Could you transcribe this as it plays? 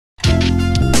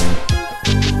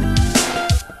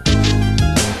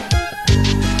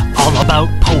about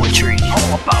poetry.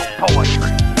 All about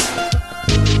poetry.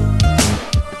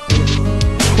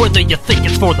 Whether you think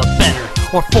it's for the better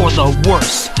or for the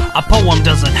worse, a poem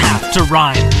doesn't have to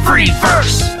rhyme. Free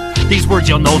verse! These words,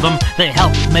 you'll know them, they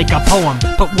help make a poem.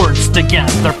 Put words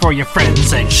together for your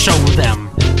friends and show them.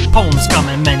 Poems come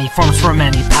in many forms for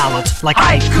many palettes, like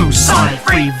haiku, sonnet,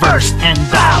 free verse, and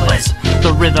ballads.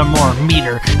 The rhythm or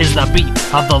meter is the beat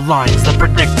of the lines, the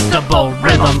predictable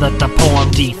rhythm that the poem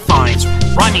defines.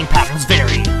 Rhyming patterns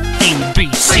vary, A,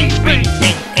 B, C, B,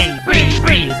 A, B,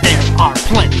 B. There are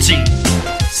plenty.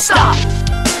 Stop!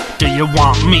 Do you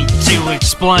want me to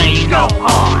explain? Go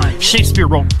on! Shakespeare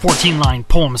wrote 14-line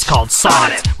poems called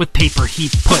sonnets. With paper he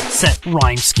put set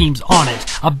rhyme schemes on it.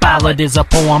 A ballad is a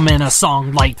poem in a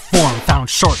song-like form.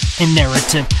 Found short in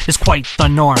narrative is quite the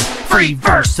norm. Free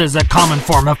verse is a common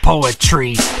form of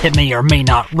poetry. It may or may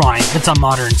not rhyme, it's a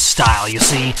modern style, you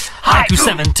see. Haiku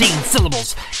 17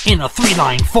 syllables in a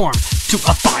 3-line form. To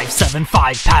a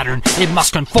 5-7-5 pattern it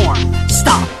must conform.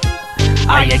 Stop!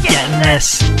 Are you getting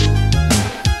this?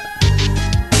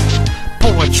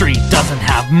 Poetry doesn't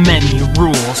have many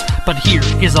rules, but here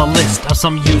is a list of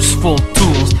some useful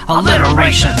tools.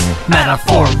 Alliteration,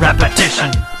 metaphor, repetition,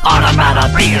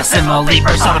 onomatopoeia, simile,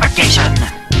 personification.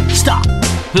 Stop!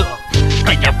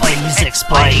 Can you please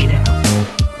explain?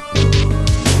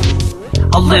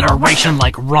 Alliteration,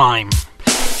 like rhyme,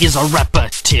 is a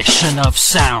repetition of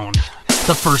sound.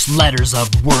 The first letters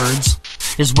of words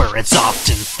is where it's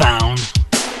often found.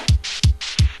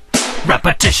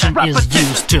 Repetition is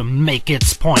used to make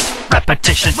its point.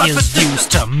 Repetition is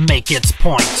used to make its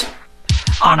point.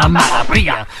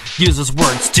 Onomatopoeia uses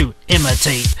words to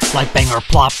imitate. Like bang or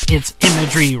plop, its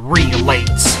imagery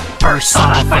relates.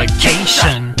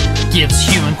 Personification gives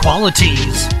human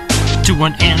qualities to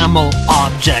an animal,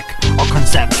 object, or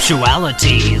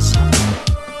conceptualities.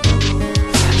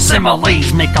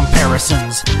 Similes make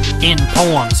comparisons in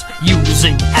poems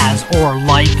using as or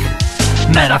like.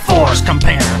 Metaphors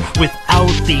compare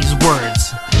without these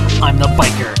words. I'm the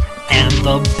biker and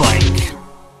the bike.